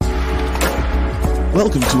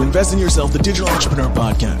Welcome to Invest in Yourself, the Digital Entrepreneur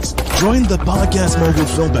Podcast. Join the podcast mogul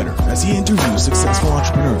Phil Better as he interviews successful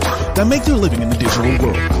entrepreneurs that make their living in the digital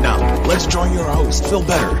world. Now, let's join your host, Phil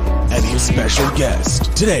Better, and his special guest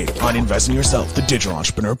today on Invest in Yourself, the Digital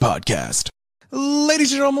Entrepreneur Podcast.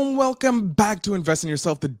 Ladies and gentlemen, welcome back to Invest in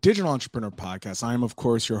Yourself, the Digital Entrepreneur Podcast. I am, of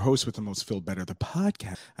course, your host with the most, Phil Better, the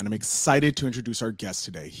podcast, and I'm excited to introduce our guest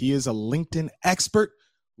today. He is a LinkedIn expert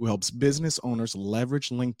who helps business owners leverage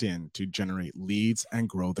LinkedIn to generate leads and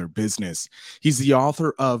grow their business. He's the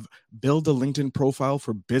author of Build a LinkedIn Profile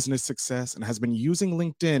for Business Success and has been using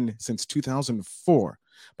LinkedIn since 2004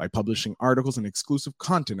 by publishing articles and exclusive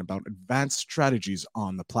content about advanced strategies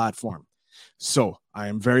on the platform. So I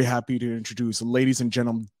am very happy to introduce, ladies and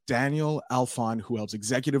gentlemen, Daniel Alfon, who helps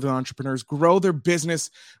executive entrepreneurs grow their business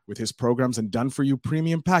with his programs and done-for-you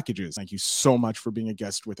premium packages. Thank you so much for being a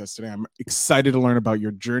guest with us today. I'm excited to learn about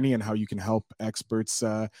your journey and how you can help experts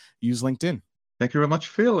use LinkedIn. Thank you very much,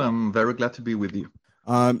 Phil. I'm very glad to be with you.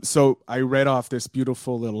 So I read off this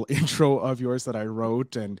beautiful little intro of yours that I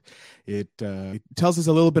wrote, and it tells us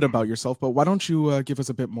a little bit about yourself, but why don't you give us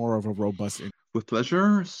a bit more of a robust intro? With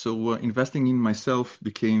pleasure. So investing in myself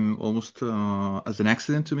became almost as an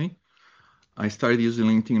accident to me. I started using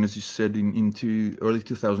LinkedIn, as you said, into early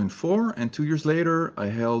 2004, and 2 years later, I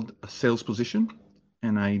held a sales position,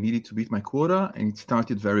 and I needed to beat my quota, and it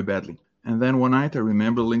started very badly. And then one night, I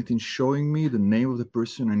remember LinkedIn showing me the name of the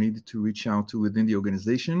person I needed to reach out to within the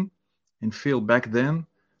organization. And Phil, back then,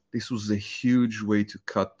 this was a huge way to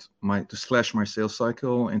slash my sales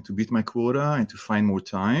cycle and to beat my quota and to find more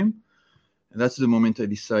time. And that's the moment I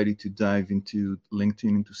decided to dive into LinkedIn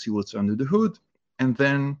and to see what's under the hood. And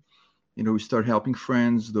then, we start helping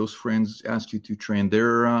friends. Those friends ask you to train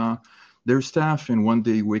their staff. And one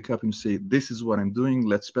day you wake up and say, this is what I'm doing.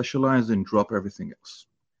 Let's specialize and drop everything else.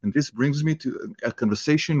 And this brings me to a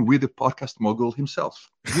conversation with the podcast mogul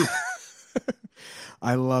himself.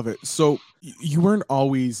 I love it. So you weren't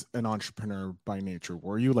always an entrepreneur by nature,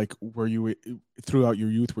 were you? Were you throughout your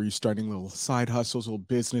youth, were you starting little side hustles, little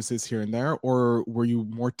businesses here and there, or were you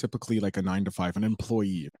more typically like a 9-to-5, an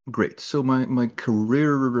employee? Great. So my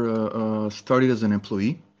career started as an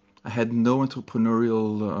employee. I had no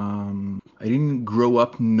entrepreneurial, I didn't grow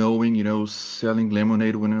up knowing, selling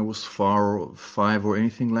lemonade when I was 5 or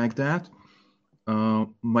anything like that.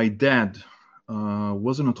 My dad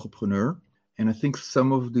was an entrepreneur, and I think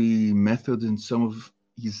some of the methods and some of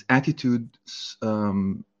his attitudes,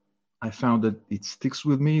 I found that it sticks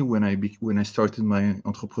with me when I started my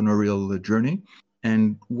entrepreneurial journey.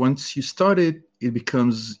 And once you start it, it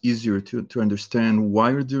becomes easier to understand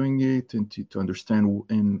why you're doing it and to understand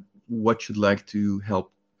and what you'd like to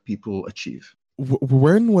help people achieve.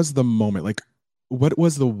 When was the moment? What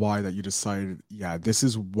was the why that you decided, this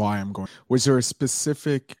is why I'm going? Was there a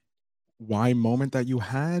specific why moment that you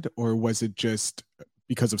had, or was it just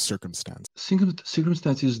because of circumstance?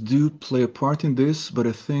 Circumstances do play a part in this, but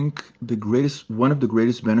I think one of the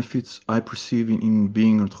greatest benefits I perceive in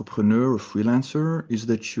being an entrepreneur or freelancer is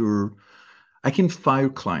that I can fire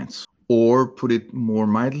clients. Or put it more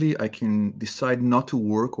mildly, I can decide not to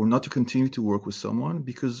work or not to continue to work with someone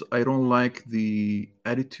because I don't like the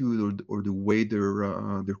attitude or the way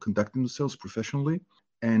they're conducting themselves professionally.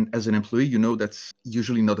 And as an employee, that's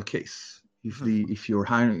usually not the case. If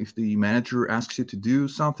the manager asks you to do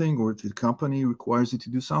something, or if the company requires you to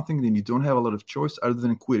do something, then you don't have a lot of choice other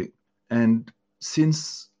than quitting. And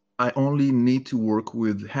since I only need to work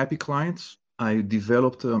with happy clients, I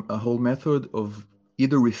developed a whole method of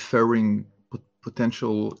either referring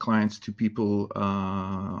potential clients to people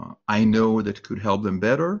I know that could help them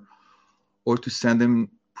better, or to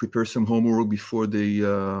prepare some homework before they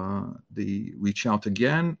reach out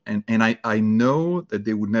again. And I know that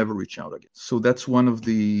they would never reach out again. So that's one of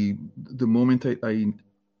the moment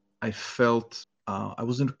I felt I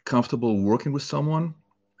wasn't comfortable working with someone.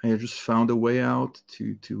 I just found a way out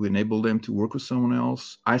to enable them to work with someone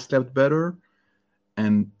else. I slept better.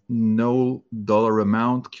 And no dollar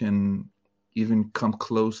amount can even come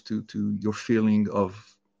close to your feeling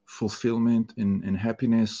of fulfillment and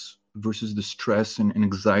happiness versus the stress and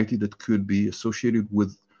anxiety that could be associated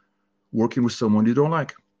with working with someone you don't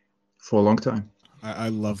like for a long time. I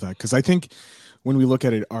love that, because I think when we look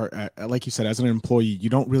at it, like you said, as an employee, you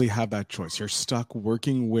don't really have that choice. You're stuck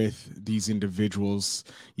working with these individuals,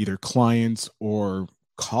 either clients or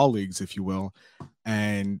colleagues, if you will,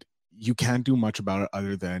 and you can't do much about it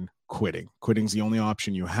other than quitting. Quitting's the only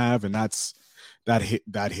option you have, and that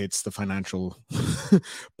hits the financial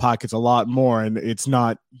pockets a lot more, and it's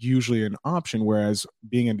not usually an option. Whereas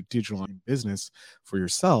being in a digital business for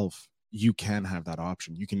yourself, you can have that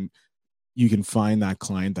option. You can you can find that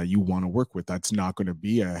client that you want to work with. That's not going to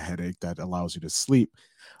be a headache, that allows you to sleep.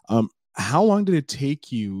 How long did it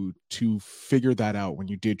take you to figure that out when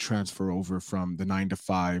you did transfer over from the 9 to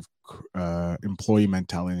 5 employee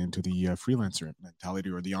mentality into the freelancer mentality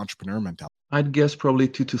or the entrepreneur mentality? I'd guess probably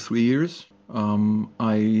 2 to 3 years.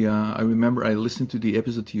 I remember I listened to the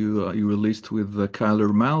episode you released with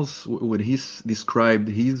Kyler Miles when he's described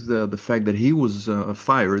the fact that he was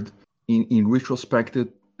fired. In retrospect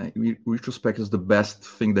is the best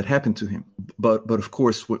thing that happened to him. But of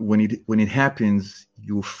course, when it happens,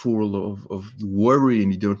 you're full of worry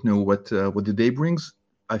and you don't know what the day brings.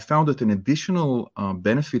 I found that an additional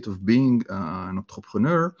benefit of being an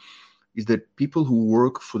entrepreneur is that people who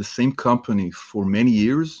work for the same company for many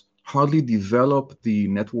years hardly develop the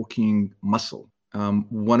networking muscle.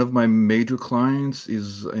 One of my major clients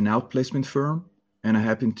is an outplacement firm, and I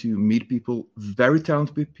happen to meet people, very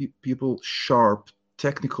talented people, sharp,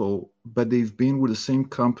 technical, but they've been with the same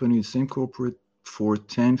company, the same corporate for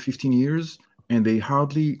 10, 15 years, and they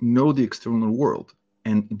hardly know the external world,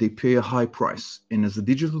 and they pay a high price. And as a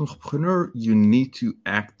digital entrepreneur, you need to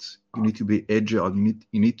act, you need to be agile,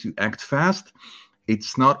 you need to act fast.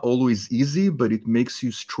 It's not always easy, but it makes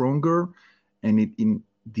you stronger, and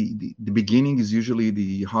the beginning is usually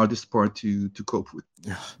the hardest part to cope with.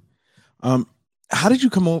 Yeah. How did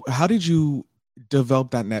you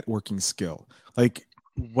develop that networking skill? Like,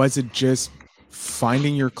 was it just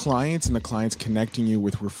finding your clients and the clients connecting you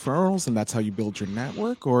with referrals, and that's how you build your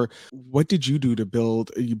network? Or what did you do to build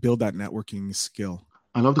that networking skill?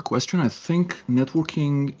 I love the question. I think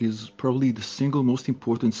networking is probably the single most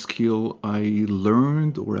important skill I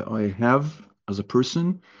learned or I have as a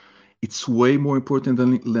person. It's way more important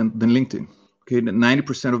than LinkedIn. Okay,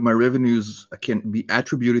 90% of my revenues can be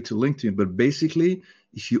attributed to LinkedIn, but basically,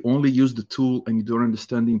 if you only use the tool and you don't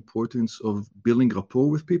understand the importance of building rapport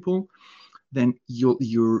with people, then your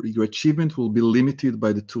achievement will be limited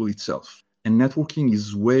by the tool itself. And networking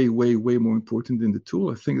is way, way, way more important than the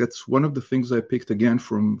tool. I think that's one of the things I picked again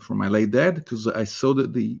from my late dad, because I saw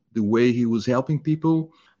that the way he was helping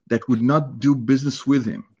people that would not do business with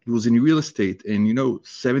him. He was in real estate, and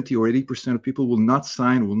 70 or 80% of people will not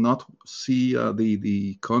sign, will not see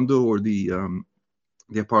the condo or the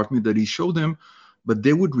apartment that he showed them, but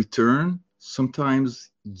they would return sometimes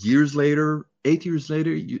years later, 8 years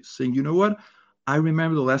later, saying, you know what, I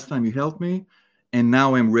remember the last time you helped me, and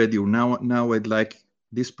now I'm ready, or now I'd like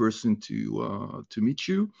this person to meet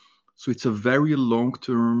you. So it's a very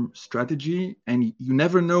long-term strategy, and you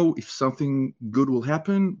never know if something good will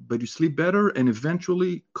happen, but you sleep better, and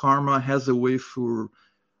eventually karma has a way for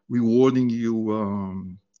rewarding you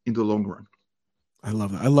in the long run. I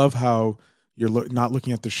love that. I love how you're not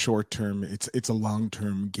looking at the short term. It's a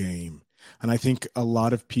long-term game. And I think a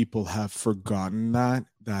lot of people have forgotten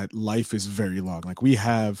that life is very long. Like, we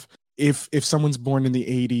have, if someone's born in the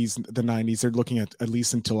 80s, the 90s, they're looking at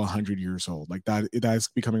least until 100 years old. Like, that is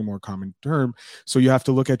becoming a more common term. So you have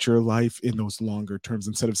to look at your life in those longer terms,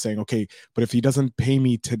 instead of saying, okay, but if he doesn't pay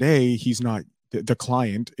me today, he's not, the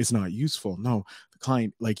client is not useful. No, the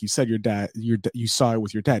client, like you said, you saw it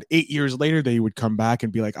with your dad. 8 years later, they would come back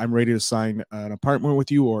and be like, I'm ready to sign an apartment with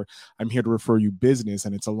you, or I'm here to refer you business.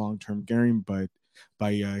 And it's a long-term game, but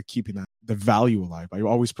by keeping the value alive, by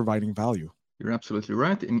always providing value. You're absolutely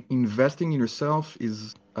right. And investing in yourself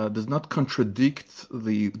does not contradict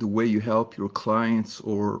the way you help your clients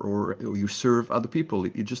or you serve other people.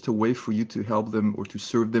 It's just a way for you to help them or to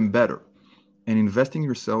serve them better. And investing in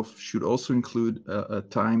yourself should also include a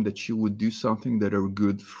time that you would do something that are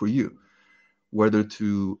good for you, whether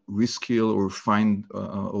to reskill or find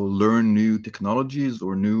or learn new technologies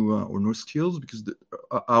or new skills, because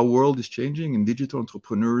our world is changing, and digital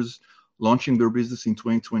entrepreneurs launching their business in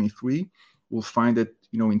 2023 will find that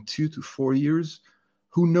in 2 to 4 years,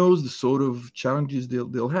 who knows the sort of challenges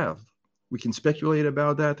they'll have. We can speculate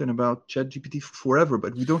about that and about ChatGPT forever,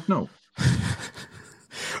 but we don't know.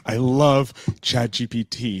 I love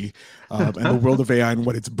ChatGPT and the world of AI and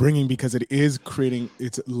what it's bringing, because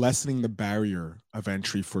it's lessening the barrier of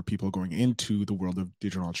entry for people going into the world of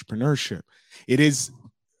digital entrepreneurship. It is,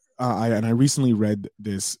 I recently read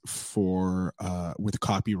this with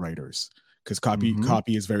copywriters, because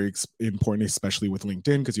copy is very important, especially with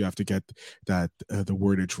LinkedIn, because you have to get that the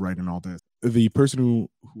wordage right and all this. The person who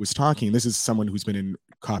was talking, this is someone who's been in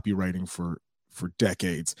copywriting for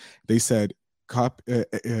decades. They said,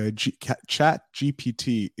 Chat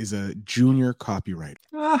GPT is a junior copywriter.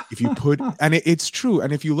 If you put, and it's true,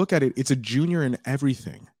 and if you look at it, it's a junior in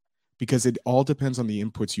everything, because it all depends on the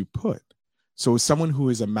inputs you put. So someone who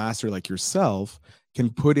is a master like yourself can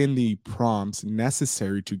put in the prompts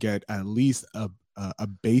necessary to get at least a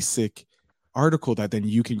basic article that then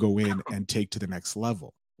you can go in and take to the next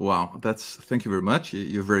level. Wow, thank you very much.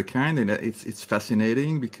 You're very kind, and it's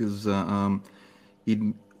fascinating because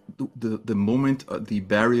in the moment the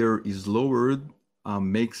barrier is lowered,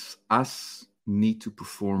 makes us need to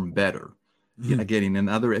perform better. Yeah, again, in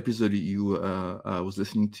another episode, I was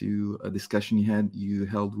listening to a discussion you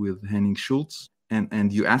held with Henning Schultz,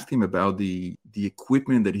 and you asked him about the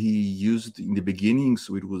equipment that he used in the beginning.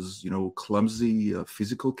 So it was clumsy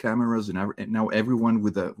physical cameras, and now everyone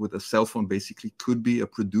with a cell phone basically could be a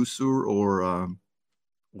producer or a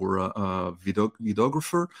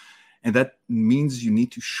videographer. And that means you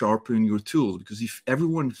need to sharpen your tools, because if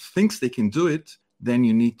everyone thinks they can do it, then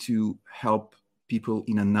you need to help people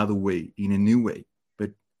in another way, in a new way.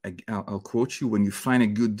 But I'll quote you: when you find a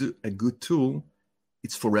good tool,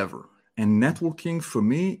 it's forever. And networking for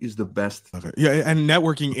me is the best. Love it. Yeah, and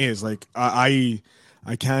networking is like I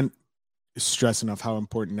can't stress enough how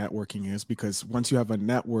important networking is, because once you have a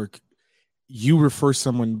network, you refer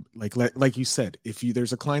someone, like you said, if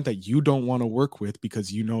there's a client that you don't want to work with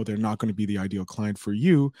because they're not going to be the ideal client for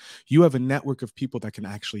you, you have a network of people that can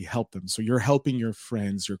actually help them. So you're helping your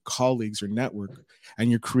friends, your colleagues, your network, and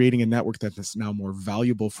you're creating a network that is now more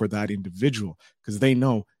valuable for that individual, because they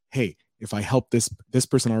know, hey, if I help this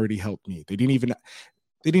person already helped me. I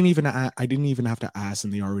didn't even have to ask,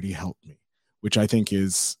 and they already helped me, which I think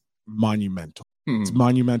is monumental. It's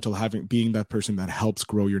monumental being that person that helps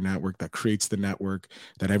grow your network, that creates the network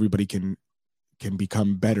that everybody can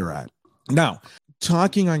become better at. Now,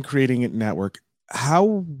 talking on creating a network,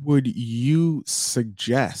 how would you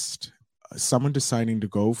suggest someone deciding to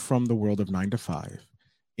go from the world of 9 to 5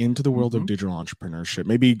 into the world of digital entrepreneurship,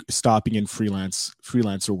 maybe stopping in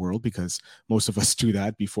freelancer world, because most of us do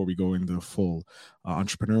that before we go into the full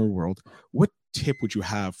entrepreneur world? What tip would you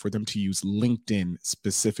have for them to use LinkedIn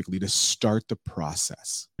specifically to start the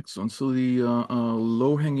process? Excellent. So the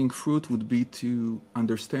low-hanging fruit would be to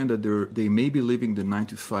understand that they may be living the 9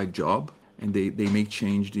 to 5 job, and they may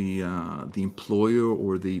change the employer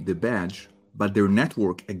or the badge, but their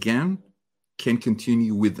network again can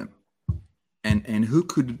continue with them. And who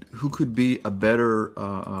could be a better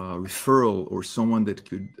referral or someone that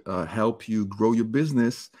could help you grow your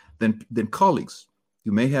business than colleagues?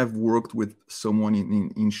 You may have worked with someone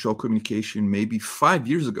in show communication maybe 5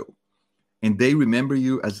 years ago, and they remember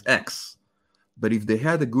you as X. But if they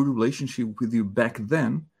had a good relationship with you back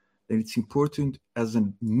then it's important as a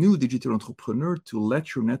new digital entrepreneur to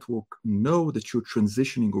let your network know that you're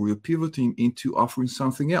transitioning or you're pivoting into offering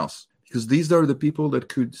something else. Because these are the people that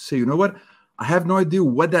could say, you know what, I have no idea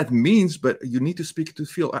what that means, but you need to speak to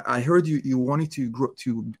Phil. I heard you wanted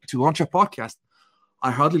to launch a podcast.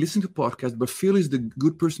 I hardly listen to podcasts, but Phil is the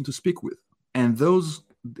good person to speak with. And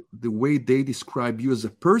the way they describe you as a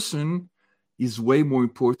person is way more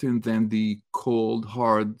important than the cold,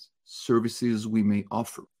 hard services we may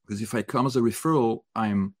offer. Because if I come as a referral,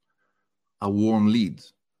 I'm a warm lead.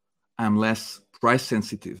 I'm less price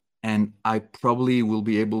sensitive. And I probably will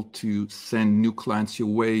be able to send new clients your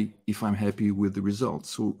way if I'm happy with the results.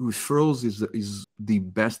 So referrals is the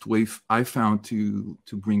best way I found to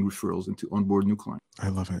bring referrals and to onboard new clients. I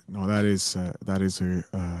love it. No, that is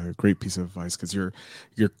a great piece of advice, because your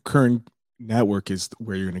current network is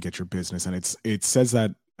where you're going to get your business. And it says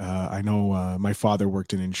that I know my father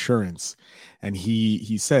worked in insurance, and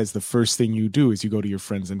he says the first thing you do is you go to your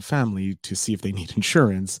friends and family to see if they need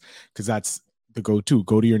insurance, because that's the go-to.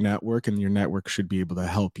 Go to your network, and your network should be able to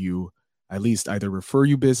help you at least either refer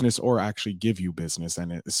you business or actually give you business.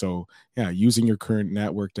 And so using your current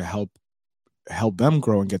network to help them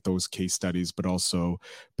grow and get those case studies, but also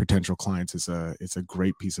potential clients it's a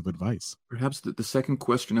great piece of advice. Perhaps the second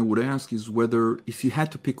question I would ask is whether, if you had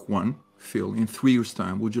to pick one, Phil, in 3 years'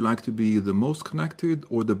 time, would you like to be the most connected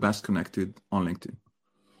or the best connected on LinkedIn?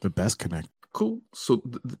 The best connected. Cool. So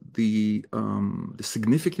the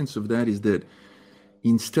significance of that is that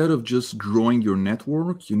instead of just growing your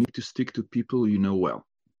network, you need to stick to people you know well.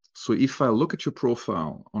 So if I look at your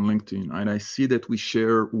profile on LinkedIn and I see that we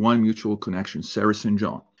share one mutual connection, Sarah St.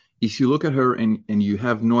 John. If you look at her and you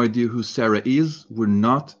have no idea who Sarah is, we're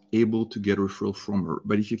not able to get a referral from her.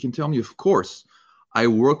 But if you can tell me, of course, I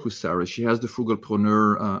work with Sarah, she has the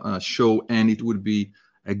Frugalpreneur show, and it would be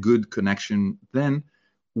a good connection, then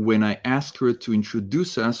when I ask her to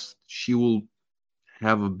introduce us, she will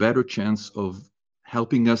have a better chance of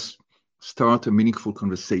helping us start a meaningful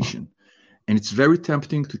conversation. And it's very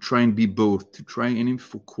tempting to try and be both, to try and aim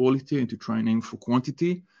for quality and to try and aim for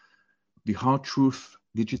quantity. The hard truth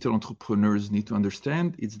digital entrepreneurs need to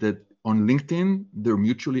understand is that on LinkedIn, they're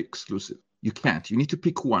mutually exclusive. You can't. You need to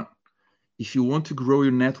pick one. If you want to grow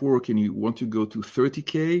your network and you want to go to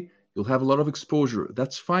 30K, You'll have a lot of exposure.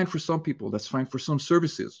 That's fine for some people. That's fine for some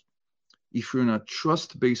services. If you're in a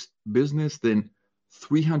trust-based business, then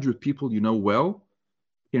 300 people you know well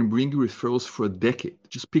can bring you referrals for a decade.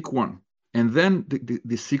 Just pick one. And then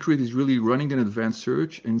the secret is really running an advanced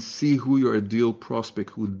search and see who your ideal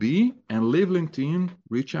prospect would be, and leave LinkedIn,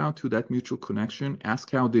 reach out to that mutual connection, ask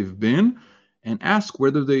how they've been, and ask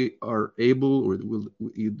whether they are able or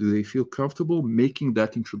do they feel comfortable making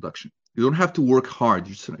that introduction. You don't have to work hard.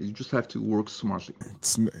 You just have to work smartly.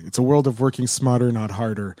 It's a world of working smarter, not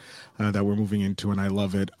harder, that we're moving into, and I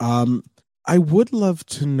love it. I would love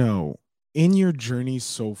to know, in your journey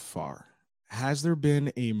so far, has there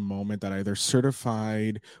been a moment that either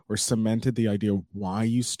certified or cemented the idea of why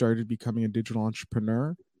you started becoming a digital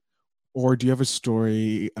entrepreneur? Or do you have a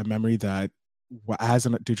story, a memory that, as a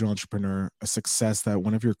digital entrepreneur, a success that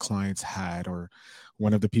one of your clients had or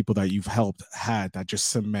one of the people that you've helped had that just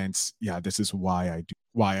cements, yeah, this is why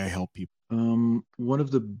I help people? One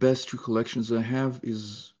of the best recollections I have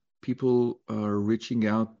is people reaching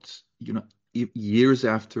out, years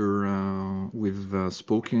after we've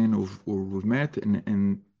spoken or we've met,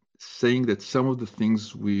 and saying that some of the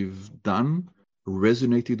things we've done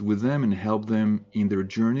resonated with them and helped them in their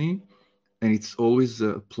journey. And it's always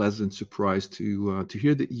a pleasant surprise to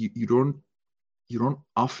hear that you don't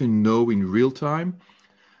often know in real time.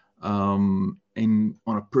 And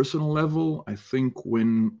on a personal level, I think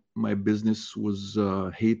when my business was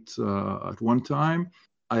hit at one time,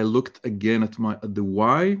 I looked again at the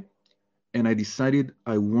why, and I decided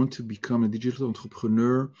I want to become a digital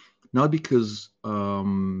entrepreneur, not because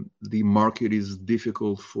the market is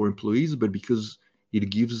difficult for employees, but because it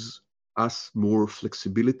gives us more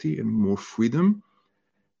flexibility and more freedom.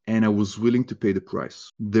 And I was willing to pay the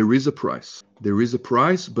price. There is a price. There is a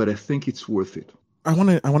price, but I think it's worth it. I want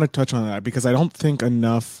to touch on that because I don't think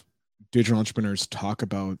enough digital entrepreneurs talk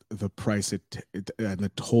about the price and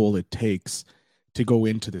the toll it takes to go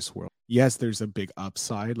into this world. Yes, there's a big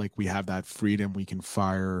upside. Like, we have that freedom. We can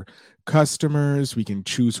fire customers. We can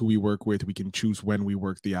choose who we work with. We can choose when we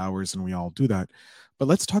work the hours, and we all do that. But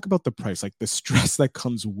let's talk about the price, like the stress that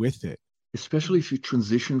comes with it. Especially if you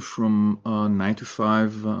transition from 9 to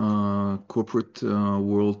 5 corporate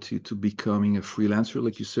world to becoming a freelancer,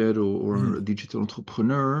 like you said, or a digital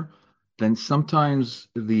entrepreneur, then sometimes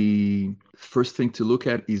the first thing to look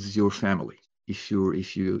at is your family. If you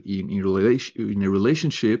in a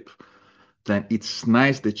relationship, then it's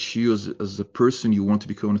nice that you as a person you want to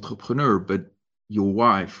become an entrepreneur, but your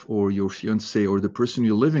wife or your fiance or the person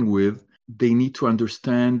you're living with, they need to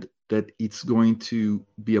understand that it's going to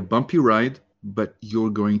be a bumpy ride, but you're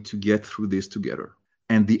going to get through this together.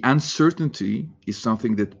 And the uncertainty is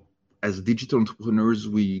something that as digital entrepreneurs,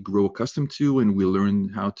 we grow accustomed to, and we learn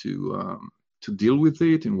how to deal with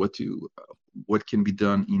it and what can be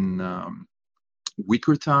done in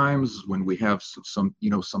weaker times when we have some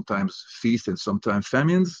sometimes feast and sometimes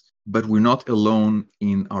famines, but we're not alone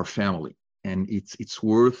in our family. And it's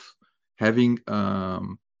worth having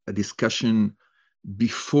a discussion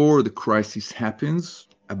before the crisis happens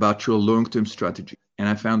about your long-term strategy. And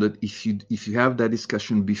I found that if you have that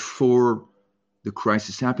discussion before the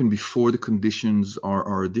crisis happens, before the conditions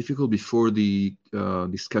are difficult, before the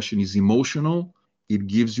discussion is emotional, it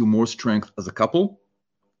gives you more strength as a couple,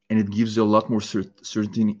 and it gives you a lot more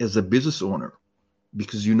certainty as a business owner,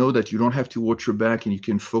 because you know that you don't have to watch your back, and you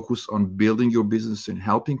can focus on building your business and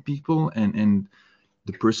helping people, and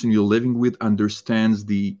the person you're living with understands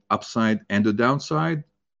the upside and the downside,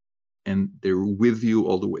 and they're with you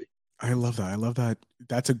all the way. I love that.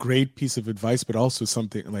 That's a great piece of advice, but also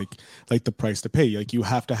something like the price to pay. Like, you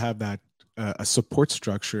have to have that a support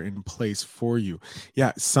structure in place for you.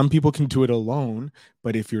 Yeah, some people can do it alone,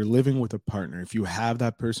 but if you're living with a partner, if you have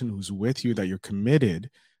that person who's with you, that you're committed,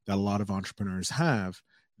 that a lot of entrepreneurs have,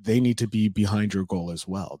 they need to be behind your goal as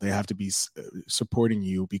well. They have to be supporting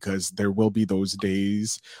you, because there will be those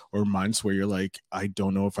days or months where you're like, I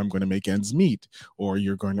don't know if I'm going to make ends meet, or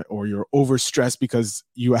you're overstressed because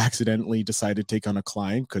you accidentally decided to take on a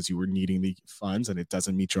client because you were needing the funds and it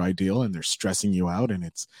doesn't meet your ideal, and they're stressing you out. And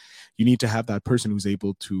you need to have that person who's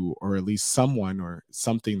able to, or at least someone or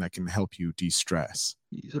something that can help you de-stress.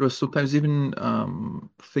 Sometimes even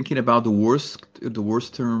thinking about the worst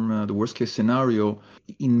case scenario,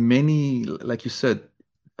 in many, like you said,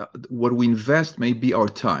 what we invest may be our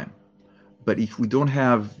time. But if we don't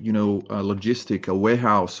have, a logistic, a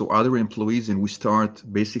warehouse, or other employees, and we start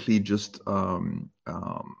basically just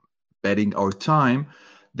betting our time,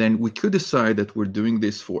 then we could decide that we're doing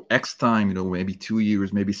this for X time, maybe 2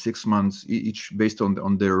 years, maybe 6 months, each based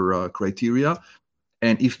on their criteria.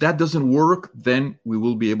 And if that doesn't work, then we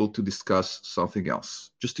will be able to discuss something else,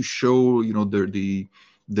 just to show, the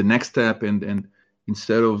next step. And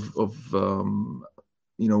instead of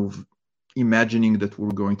imagining that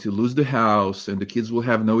we're going to lose the house and the kids will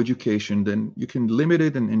have no education, then you can limit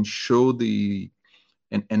it and show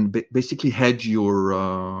basically hedge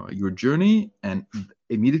your journey. And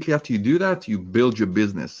immediately after you do that, you build your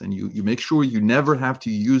business, and you make sure you never have to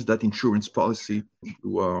use that insurance policy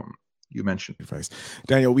you mentioned. Advice.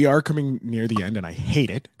 Daniel, we are coming near the end, and I hate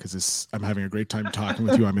it because I'm having a great time talking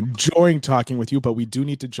with you. I'm enjoying talking with you, but we do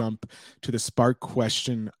need to jump to the spark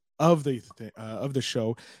question of the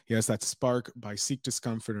show. Yes, that's Spark by Seek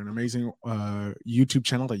Discomfort, an amazing YouTube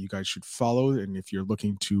channel that you guys should follow. And if you're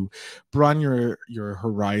looking to broaden your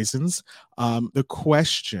horizons, the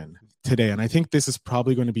question today, and I think this is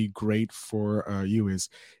probably going to be great for you, is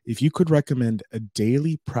if you could recommend a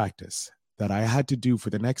daily practice that I had to do for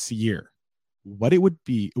the next year, what would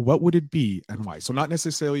it be and why? So not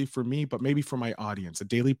necessarily for me, but maybe for my audience, a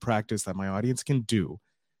daily practice that my audience can do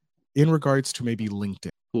in regards to maybe LinkedIn.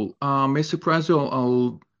 Cool. May surprise you,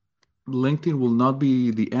 LinkedIn will not be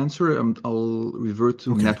the answer. I'll revert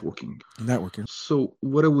to networking. So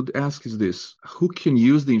what I would ask is this: who can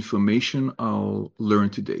use the information I'll learn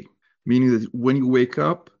today? Meaning that when you wake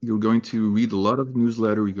up, you're going to read a lot of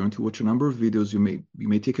newsletter, you're going to watch a number of videos, you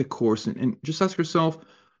may take a course, and just ask yourself,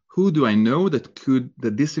 who do I know that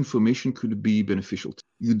this information could be beneficial to?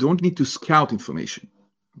 You don't need to scout information,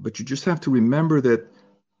 but you just have to remember that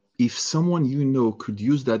if someone could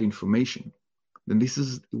use that information, then this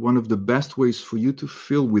is one of the best ways for you to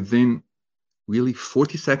fill within really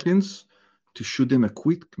 40 seconds to shoot them a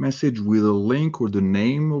quick message with a link or the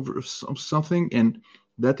name of something, and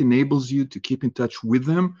that enables you to keep in touch with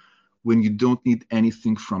them when you don't need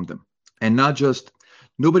anything from them. And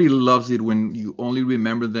nobody loves it when you only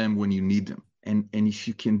remember them when you need them. And if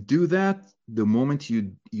you can do that, the moment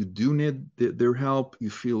you do need their help, you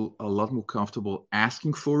feel a lot more comfortable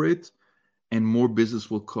asking for it, and more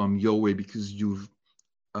business will come your way because you've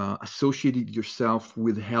associated yourself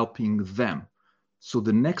with helping them. So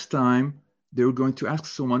the next time they're going to ask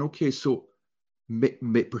someone, okay, so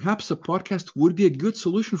perhaps a podcast would be a good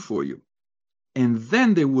solution for you. And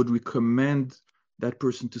then they would recommend that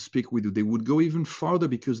person to speak with you. They would go even farther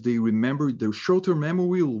because they remember, their short-term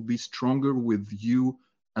memory will be stronger with you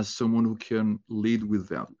as someone who can lead with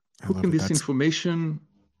value. Who can this information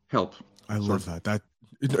help? I love that.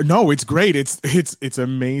 No, it's great. It's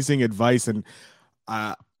amazing advice, and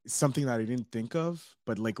something that I didn't think of,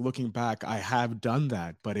 but like looking back, I have done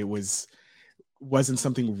that, but it wasn't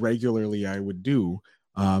something regularly I would do.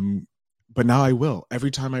 But now I will.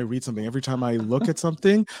 Every time I read something, every time I look at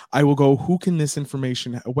something, I will go, who can this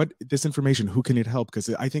information, who can it help? Because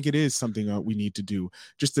I think it is something we need to do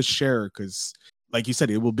just to share, because like you said,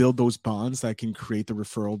 it will build those bonds that can create the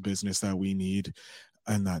referral business that we need.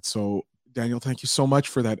 And that. So Daniel, thank you so much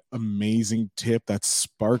for that amazing tip, that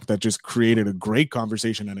spark that just created a great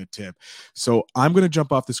conversation and a tip. So I'm going to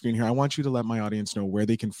jump off the screen here. I want you to let my audience know where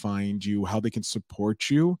they can find you, how they can support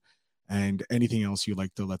you, and anything else you'd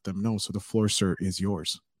like to let them know. So the floor, sir, is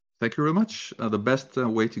yours. Thank you very much. The best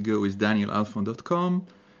way to go is danielalfon.com.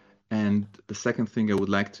 And the second thing I would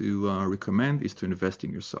like to recommend is to invest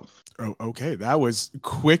in yourself. Oh, okay. That was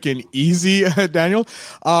quick and easy, Daniel.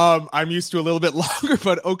 I'm used to a little bit longer,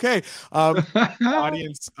 but okay.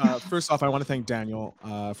 Audience, first off, I want to thank Daniel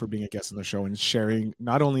for being a guest on the show and sharing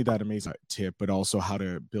not only that amazing tip, but also how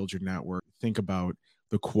to build your network. Think about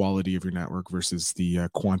the quality of your network versus the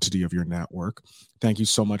quantity of your network. Thank you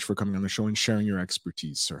so much for coming on the show and sharing your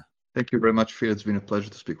expertise, sir. Thank you very much, Phil. It's been a pleasure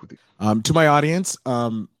to speak with you. To my audience,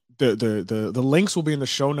 the links will be in the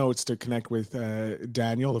show notes to connect with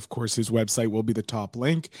Daniel. Of course, his website will be the top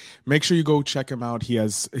link. Make sure you go check him out. He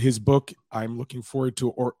has his book. I'm looking forward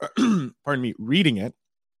to, reading it.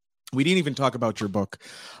 We didn't even talk about your book.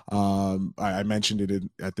 I mentioned it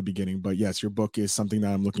at the beginning, but yes, your book is something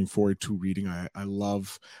that I'm looking forward to reading. I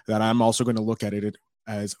love that. I'm also going to look at it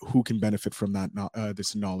as who can benefit from that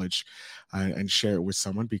this knowledge and share it with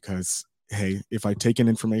someone, because hey, if I take in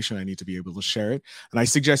information, I need to be able to share it. And I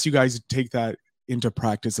suggest you guys take that into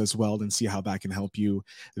practice as well and see how that can help you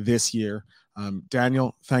this year.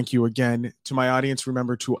 Daniel, thank you again. To my audience,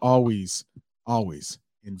 remember to always, always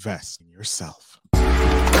invest in yourself.